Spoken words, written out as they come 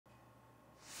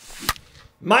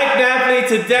Mike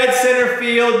Napoli to dead center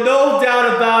field, no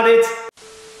doubt about it.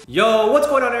 Yo, what's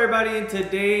going on everybody? In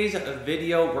today's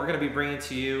video, we're going to be bringing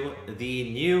to you the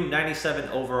new 97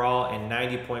 overall and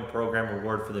 90-point program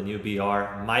reward for the new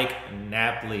BR, Mike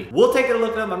Napoli. We'll take a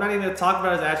look at him. I'm not even going to talk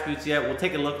about his attributes yet. We'll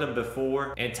take a look at him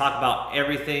before and talk about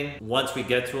everything once we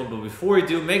get to him. But before we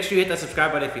do, make sure you hit that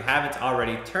subscribe button if you haven't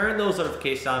already. Turn those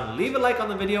notifications on. Leave a like on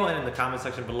the video and in the comment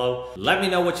section below. Let me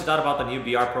know what you thought about the new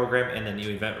BR program and the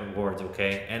new event rewards,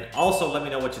 okay? And also let me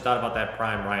know what you thought about that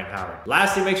prime Ryan Howard.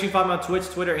 Lastly, make sure you follow me on Twitch,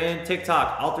 Twitter, and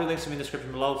TikTok. All three links will be in the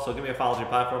description below, so give me a follow on your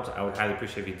platforms. I would highly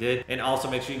appreciate if you did. And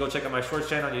also make sure you go check out my shorts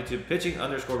channel on YouTube,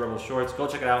 pitching_rebel shorts. Go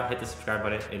check it out, hit the subscribe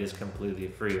button. It is completely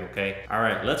free, okay? All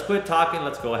right, let's quit talking.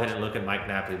 Let's go ahead and look at Mike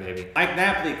Napoli, baby. Mike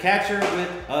Napoli, catcher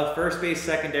with a first base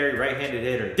secondary right-handed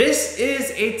hitter. This is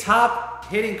a top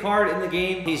hitting card in the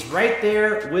game. He's right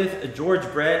there with George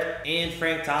Brett and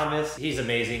Frank Thomas. He's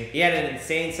amazing. He had an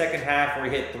insane second half where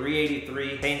he hit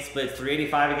 383, insane splits,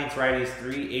 385 against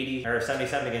righties,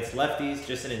 77 against lefties.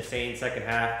 Just an insane second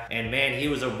half. And man, he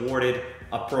was awarded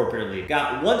appropriately.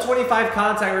 Got 125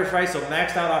 contact versus right, so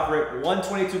maxed out off rip,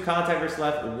 122 contact versus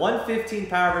left, 115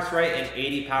 power versus right, and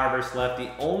 80 power versus left.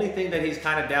 The only thing that he's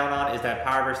kind of down on is that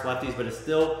power versus lefties, but it's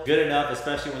still good enough,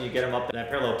 especially when you get him up in that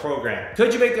parallel program.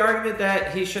 Could you make the argument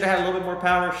that he should have had a little bit more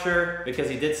power? Sure, because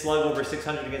he did slug over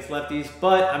 600 against lefties,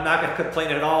 but I'm not going to complain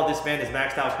at all. This man is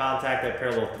maxed out contact at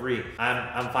parallel 3.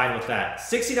 I'm fine with that.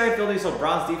 69 fielding, so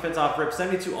bronze defense off rip,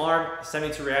 72 arm,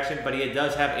 72 reaction, but he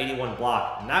does have 81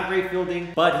 block. Not great fielding,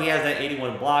 but he has that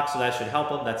 81 block, so that should help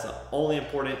him. That's the only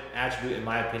important attribute, in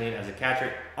my opinion, as a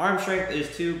catcher. Arm strength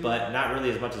is too, but not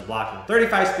really as much as blocking.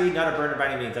 35 speed, not a burner by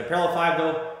any means. At parallel 5,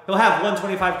 though, he'll have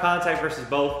 125 contact versus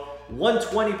both,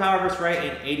 120 power versus right,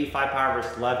 and 85 power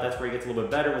versus left. That's where he gets a little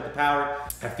bit better with the power.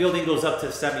 That fielding goes up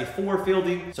to 74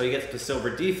 fielding, so he gets to silver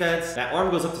defense. That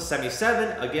arm goes up to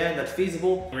 77. Again, that's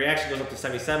feasible. Reaction goes up to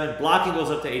 77. Blocking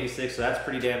goes up to 86, so that's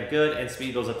pretty damn good. And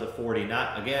speed goes up to 40.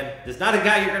 This is not a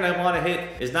guy you're gonna want to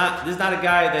hit. This is not a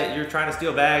guy that you're trying to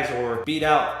steal bags or beat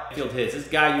out field hits. This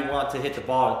guy you want to hit the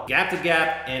ball gap to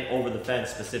gap and over the fence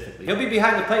specifically. He'll be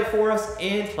behind the plate for us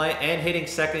and hitting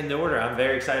second in order. I'm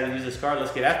very excited to use this card.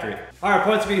 Let's get after it. All right,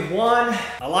 points to be 1. With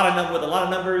a lot of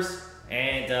numbers.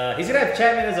 And he's gonna have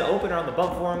Chapman as an opener on the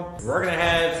bump for him. We're gonna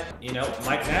have, you know,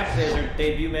 Mike Napoli as our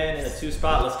debut man in a 2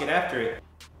 spot. Let's get after it.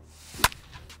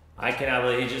 I cannot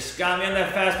believe he just got me on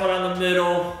that fastball down the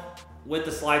middle with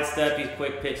the slide step. He's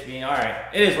quick pitch me. All right,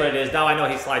 it is what it is. Now I know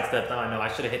he slide stepped. Now I know I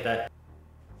should have hit that.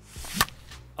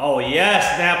 Oh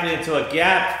yes, Napoli into a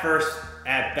gap. First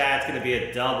at bat, it's gonna be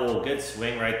a double. Good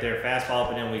swing right there. Fastball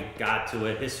up and in, we got to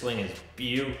it. His swing is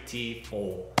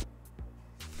beautiful.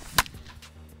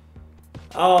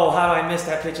 Oh, how do I miss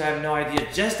that pitch? I have no idea.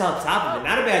 Just on top of it.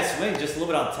 Not a bad swing, just a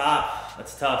little bit on top.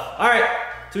 That's tough. All right,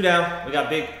 2 down. We got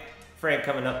big Frank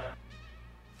coming up.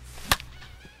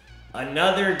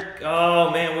 Another,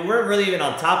 oh man, we weren't really even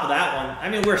on top of that one. I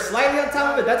mean, we're slightly on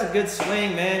top of it. That's a good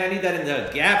swing, man. I need that in the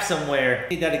gap somewhere. I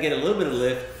need that to get a little bit of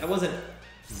lift. I wasn't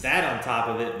that on top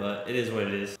of it, but it is what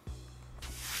it is.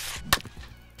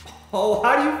 Oh,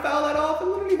 how do you foul that off? It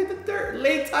literally hit the dirt.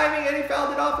 Late timing and he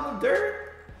fouled it off in the dirt.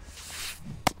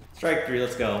 Strike 3,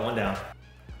 let's go. 1 down.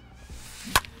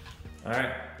 All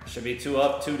right, should be 2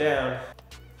 up, 2 down.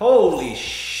 Holy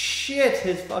shit,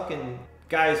 his fucking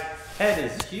guy's head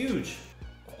is huge.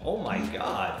 Oh my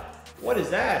God, what is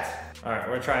that? All right,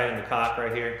 we're gonna try it in the cock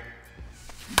right here.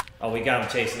 Oh, we got him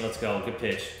chasing, let's go, good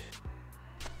pitch.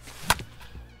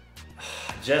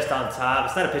 Just on top.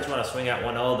 It's not a pitch you want to swing at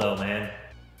 1-0 though, man.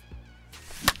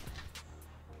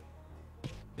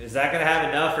 Is that gonna have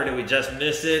enough or did we just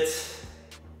miss it?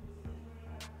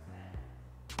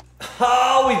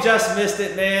 Oh, we just missed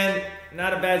it, man.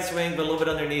 Not a bad swing, but a little bit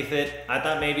underneath it. I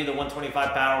thought maybe the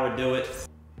 125 power would do it.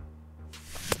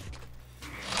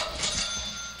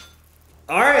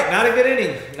 All right, not a good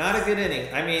inning. Not a good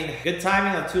inning. I mean, good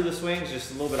timing on 2 of the swings,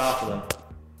 just a little bit off of them.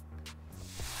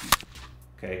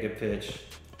 Okay, good pitch.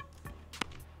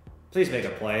 Please make a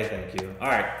play, thank you. All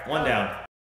right, 1 down.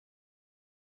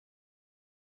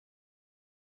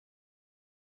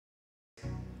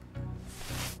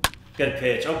 Good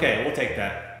pitch. Okay, we'll take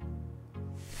that.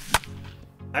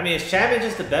 I mean, is Chapman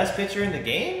just the best pitcher in the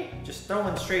game? Just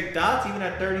throwing straight dots, even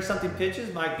at 30-something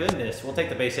pitches? My goodness. We'll take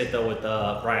the base hit, though, with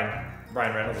Brian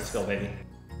Reynolds. Let's go, baby.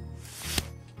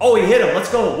 Oh, he hit him.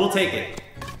 Let's go. We'll take it.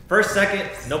 First, second,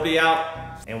 nobody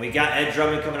out. And we got Ed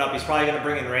Drummond coming up. He's probably going to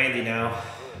bring in Randy now.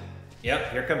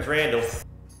 Yep, here comes Randall.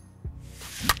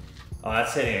 Oh,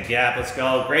 that's hitting a gap. Let's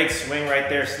go. Great swing right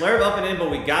there. Slurve up and in, but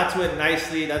we got to it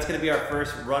nicely. That's going to be our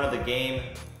first run of the game.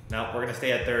 No, we're going to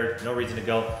stay at third. No reason to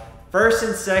go. First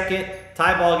and second,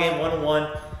 tie ball game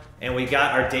 1-1. And we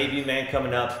got our debut man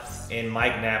coming up in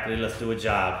Mike Napoli. Let's do a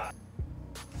job.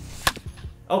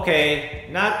 Okay,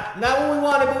 not what we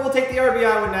wanted, but we'll take the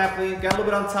RBI with Napoli. Got a little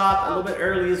bit on top, a little bit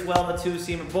early as well in the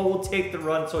two-seamer, but we'll take the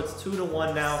run, so it's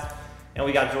 2-1 now. And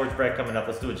we got George Brett coming up.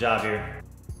 Let's do a job here.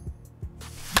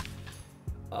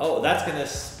 Oh, that's gonna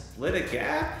split a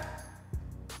gap?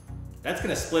 That's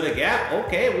gonna split a gap?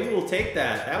 Okay, we will take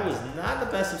that. That was not the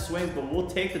best of swings, but we'll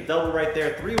take the double right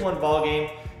there. 3-1 ball game,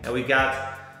 and we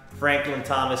got Franklin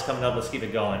Thomas coming up. Let's keep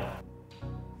it going.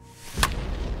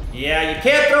 Yeah, you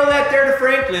can't throw that there to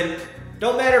Franklin.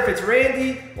 Don't matter if it's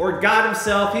Randy or God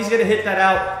himself. He's going to hit that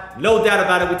out. No doubt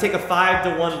about it. We take a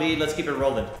 5-1 lead. Let's keep it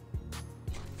rolling.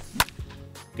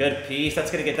 Good piece.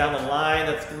 That's going to get down the line.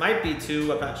 That might be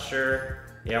 2. I'm not sure.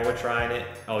 Yeah, we're trying it.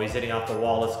 Oh, he's hitting off the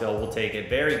wall. Let's go. We'll take it.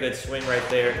 Very good swing right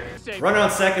there. Runner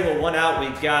on second with 1 out. We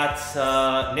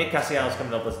got Nick Castellanos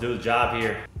coming up. Let's do the job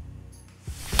here.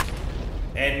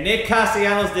 And Nick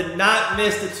Castellanos did not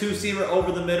miss the two-seamer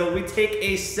over the middle. We take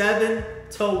a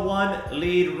 7-1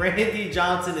 lead. Randy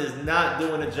Johnson is not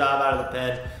doing a job out of the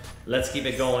pen. Let's keep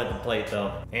it going at the plate,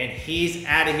 though. And he's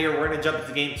out of here. We're going to jump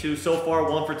into game 2. So far,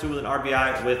 1 for 2 with an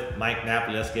RBI with Mike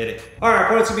Napoli. Let's get it. All right,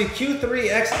 opponent's going to be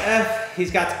Q3XF.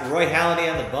 He's got Roy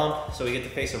Halladay on the bump, so we get to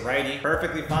face a righty.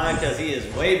 Perfectly fine, because he is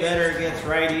way better against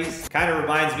righties. Kind of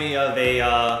reminds me of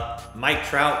a Mike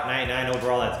Trout, 99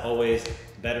 overall. That's always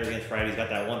better against righties. Got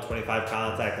that 125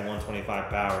 contact and 125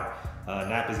 power.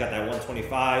 Napoli's got that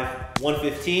 125,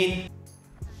 115.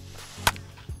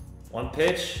 1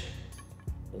 pitch,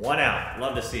 1 out.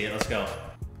 Love to see it. Let's go.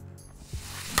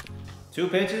 2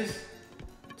 pitches,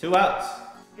 2 outs.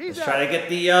 Let's try to get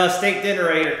the steak dinner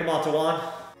right here. Come on, Tawan.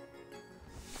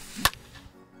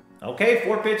 Okay,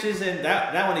 4 pitches, and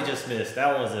that one he just missed.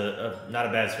 That one was not a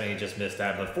bad swing. He just missed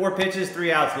that. But 4 pitches,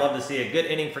 3 outs. Love to see it. Good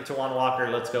inning for Tawan Walker.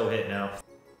 Let's go hit now.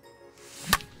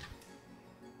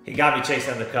 He got me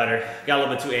chasing on the cutter. Got a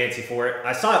little bit too antsy for it.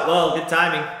 I saw it well. Good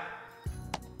timing.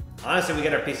 Honestly, we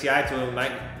get our PCI to him. We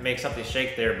might make something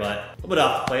shake there, but a little bit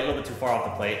off the plate. A little bit too far off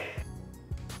the plate.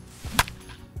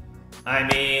 I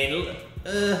mean,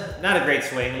 not a great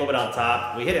swing. A little bit on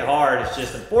top. We hit it hard. It's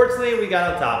just, unfortunately, we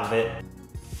got on top of it.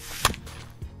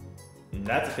 And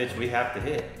that's a pitch we have to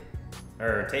hit.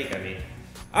 Or take, I mean.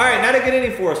 All right, not a good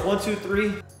inning for us. 1, 2,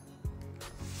 3.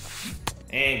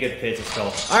 And good pitch, let's go.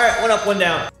 All right, 1 up, 1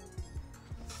 down.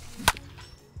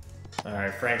 All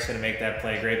right, Frank's gonna make that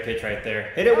play. Great pitch right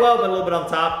there. Hit it well, but a little bit on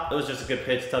top. It was just a good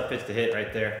pitch, tough pitch to hit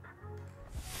right there.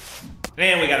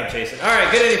 And we got him chasing. All right,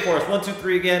 good inning for us. 1, 2,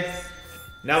 3 again.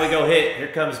 Now we go hit. Here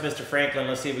comes Mr. Franklin.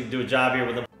 Let's see if we can do a job here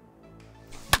with him.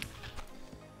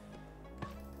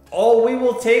 Oh, we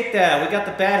will take that. We got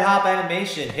the bad hop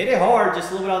animation. Hit it hard,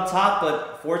 just a little bit on top,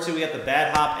 but fortunately we got the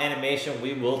bad hop animation.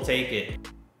 We will take it.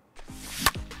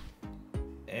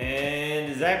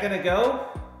 And is that gonna go?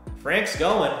 Frank's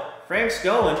going. Frank's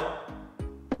going.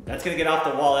 That's gonna get off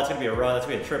the wall. That's gonna be a run. That's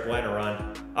gonna be a triple and a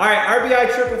run. All right,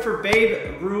 RBI triple for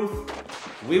Babe Ruth.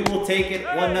 We will take it.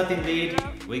 1-0 lead.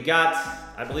 We got,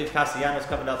 I believe, Castellanos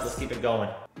coming up. Let's keep it going.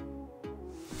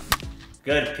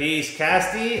 Good piece,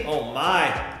 Casty. Oh my.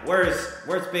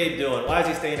 Where's Babe doing? Why is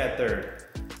he staying at third?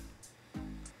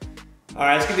 All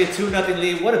right, it's gonna be a 2-0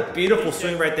 lead. What a beautiful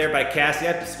swing right there by Cassie.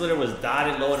 That splitter was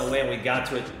dotted low and away, and we got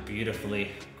to it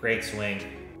beautifully. Great swing.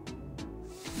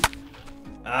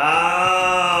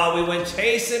 Ah, we went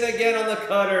chasing again on the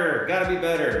cutter. Gotta be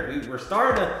better. We were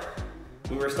starting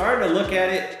to look at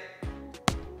it,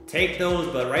 take those,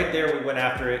 but right there we went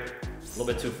after it. A little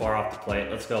bit too far off the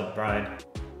plate. Let's go, Brian.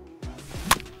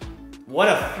 What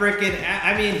a freaking,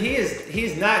 I mean,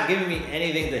 he's not giving me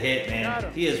anything to hit,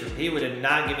 man. He would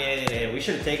not give me anything to hit. We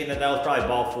should have taken that. That was probably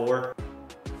ball 4.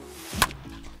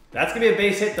 That's gonna be a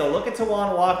base hit though. Look at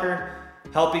Tawan Walker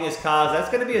helping his cause.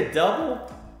 That's gonna be a double,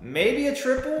 maybe a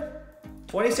triple.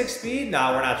 26 speed?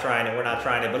 No, we're not trying it. We're not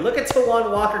trying it. But look at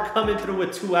Tawan Walker coming through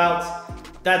with 2 outs.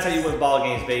 That's how you win ball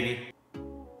games, baby.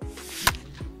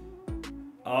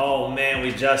 Oh man,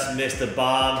 we just missed a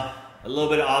bomb. A little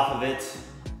bit off of it.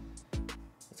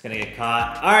 Gonna get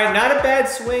caught. All right, not a bad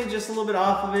swing, just a little bit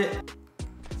off of it.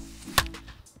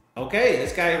 Okay,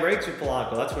 this guy rakes with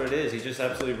Polanco. That's what it is. He just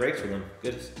absolutely rakes with him.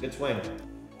 Good swing.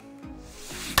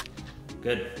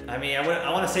 Good. I mean,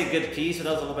 I want to say good piece, but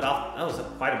that was a little bit off. That was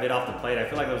quite a bit off the plate. I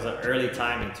feel like that was an early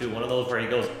timing too. One of those where he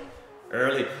goes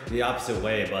early the opposite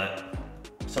way, but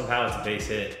somehow it's a base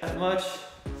hit. Not much.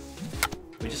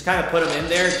 We just kind of put him in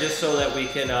there just so that we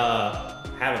can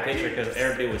have a pitcher because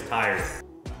everybody was tired.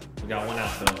 We got 1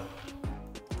 out though.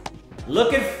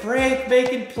 Look at Frank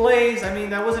making plays. I mean,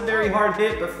 that was a very hard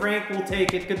hit, but Frank will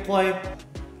take it. Good play.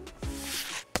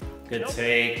 Good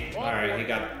take. All right,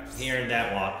 he earned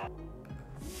that walk.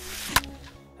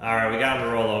 All right, we got him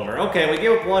to roll over. Okay, we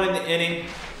gave up 1 in the inning.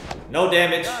 No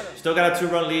damage. Still got a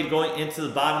 2-run lead going into the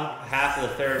bottom half of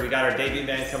the third. We got our debut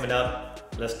man coming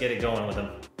up. Let's get it going with him.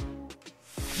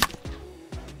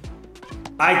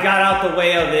 I got out the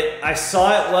way of it. I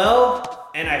saw it well,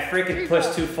 and I freaking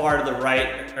pushed too far to the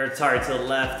right, or sorry, to the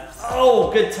left.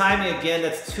 Oh, good timing again.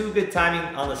 That's 2 good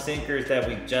timing on the sinkers that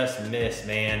we just missed,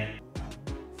 man.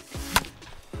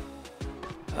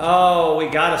 Oh, we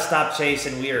gotta stop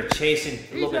chasing. We are chasing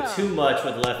a little bit too much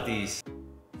with lefties.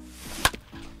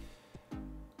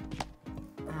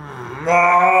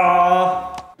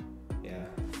 Yeah.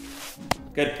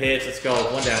 Good pitch. Let's go.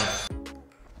 1 down.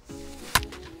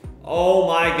 Oh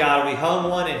my God, we hung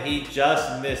one and he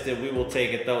just missed it. We will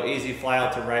take it though. Easy fly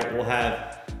out to right. We'll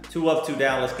have 2 up, 2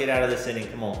 down. Let's get out of this inning.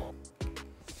 Come on.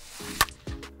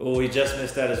 Oh, we just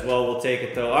missed that as well. We'll take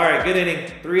it though. All right, good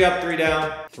inning. 3 up, 3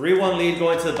 down. 3-1 lead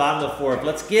going to the bottom of the 4th.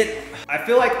 Let's get, I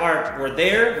feel like we're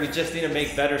there. We just need to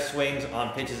make better swings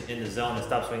on pitches in the zone and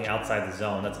stop swinging outside the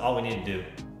zone. That's all we need to do.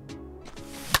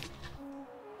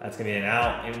 That's gonna be an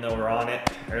out, even though we're on it.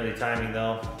 Early timing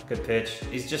though. Good pitch.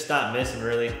 He's just not missing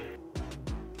really.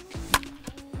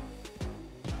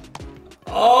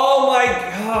 Oh my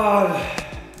God.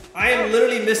 I am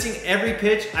literally missing every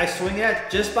pitch I swing at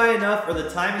just by enough, or the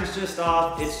timing's just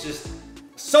off. It's just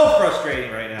so frustrating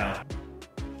right now.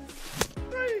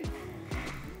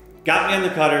 Got me on the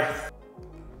cutter.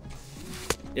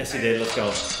 Yes, he did. Let's go.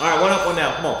 All right, 1 up, 1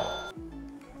 down. Come on.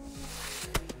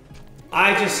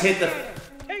 I just hit the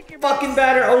fucking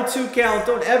batter 0-2 count.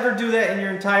 Don't ever do that in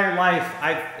your entire life.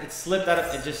 It slipped out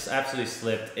of, it just absolutely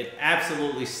slipped. It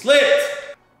absolutely slipped.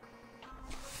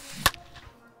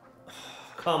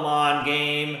 Come on,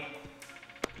 game.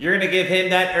 You're gonna give him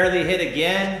that early hit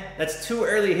again? That's 2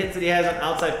 early hits that he has on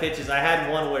outside pitches. I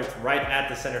had one where it's right at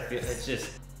the center field. It's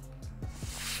just,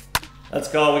 let's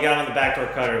go. We got him on the backdoor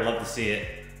cutter. Love to see it.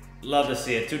 Love to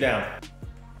see it. 2 down.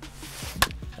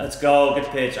 Let's go. Good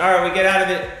pitch. All right, we get out of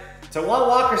it. So Juan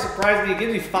Walker surprised me. He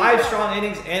gives me 5 strong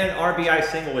innings and an RBI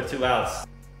single with 2 outs.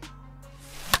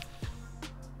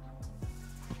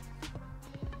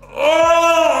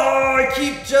 Oh, I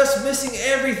keep just missing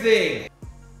everything.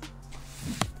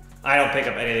 I don't pick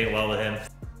up anything well with him.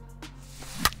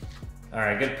 All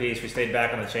right, good piece. We stayed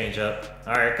back on the changeup.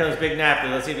 All right, here comes Big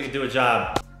Napoli. Let's see if we can do a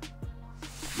job.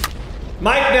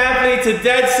 Mike Napoli to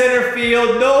dead center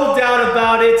field. No doubt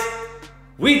about it.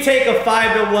 We take a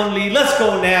 5-1 lead. Let's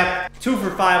go, Nap. 2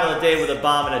 for 5 on the day with a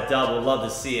bomb and a double. Love to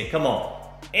see it. Come on.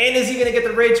 And is he gonna get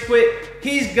the rage quit?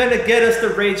 He's gonna get us the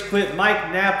rage quit.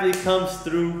 Mike Napoli comes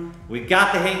through. We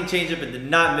got the hanging changeup and did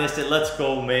not miss it. Let's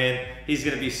go, man. He's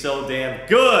gonna be so damn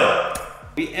good.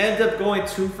 We end up going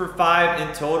 2 for 5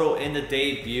 in total in the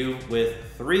debut with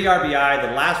 3 RBI.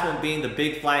 The last one being the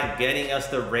big fly and getting us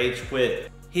the rage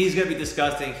quit. He's gonna be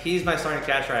disgusting. He's my starting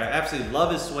catcher. I absolutely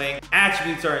love his swing.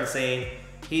 Attributes are insane.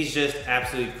 He's just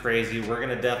absolutely crazy. We're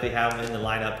gonna definitely have him in the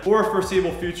lineup for a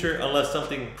foreseeable future unless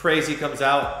something crazy comes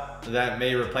out that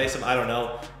may replace him. I don't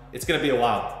know. It's gonna be a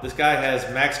while. This guy has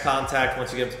max contact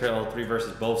once you get him to parallel 3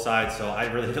 versus both sides, so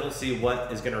I really don't see what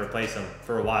is gonna replace him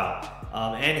for a while.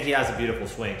 And he has a beautiful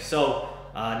swing. So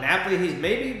Napoli, he's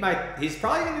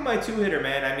probably gonna be my 2-hitter,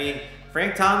 man. I mean,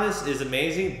 Frank Thomas is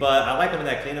amazing, but I like him in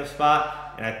that cleanup spot.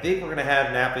 And I think we're gonna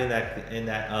have Napoli in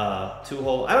that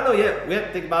 2-hole. I don't know yet. We have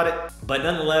to think about it. But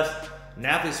nonetheless,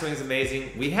 Napoli swings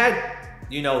amazing. We had,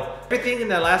 you know, everything in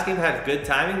that last game had good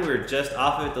timing. We were just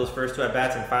off of it those first 2 at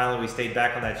bats, and finally we stayed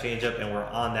back on that changeup, and we're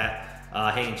on that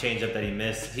hanging changeup that he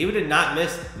missed. He did not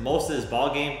miss most of his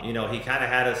ball game. You know, he kind of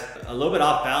had us a little bit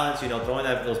off balance. You know, throwing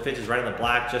those pitches right on the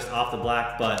black, just off the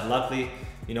black. But luckily,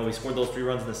 you know, we scored those 3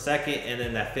 runs in the 2nd, and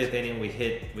then that 5th inning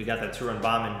we got that 2-run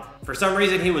bomb, and for some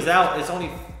reason he was out. It's only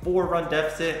 4-run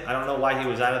deficit. I don't know why he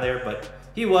was out of there, but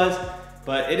he was.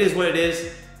 But it is what it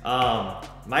is.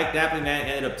 Mike Napoli, man,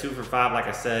 ended up 2 for 5, like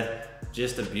I said.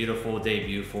 Just a beautiful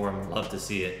debut for him. Love to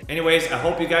see it. Anyways, I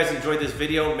hope you guys enjoyed this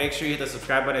video. Make sure you hit the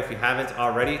subscribe button if you haven't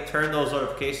already. Turn those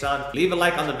notifications on. Leave a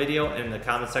like on the video and in the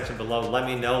comment section below. Let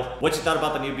me know what you thought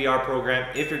about the new BR program.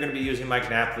 If you're going to be using Mike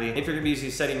Napoli, if you're going to be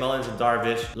using Seti Mullins and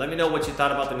Darvish, let me know what you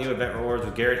thought about the new event rewards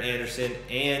with Garrett Anderson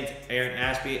and Aaron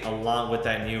Ashby, along with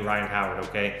that new Ryan Howard,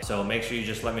 okay? So make sure you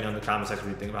just let me know in the comment section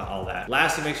what you think about all that.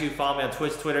 Lastly, make sure you follow me on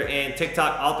Twitch, Twitter, and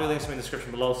TikTok. All 3 links are in the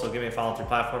description below, so give me a follow on 3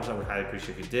 platforms. I would highly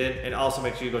appreciate if you did. And also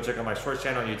make sure you go check out my shorts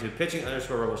channel on YouTube,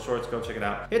 pitching_robo_shorts. Go check it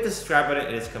out. Hit the subscribe button.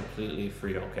 It is completely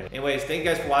free, okay? Anyways, thank you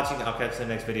guys for watching. I'll catch you in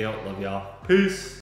the next video. Love y'all. Peace.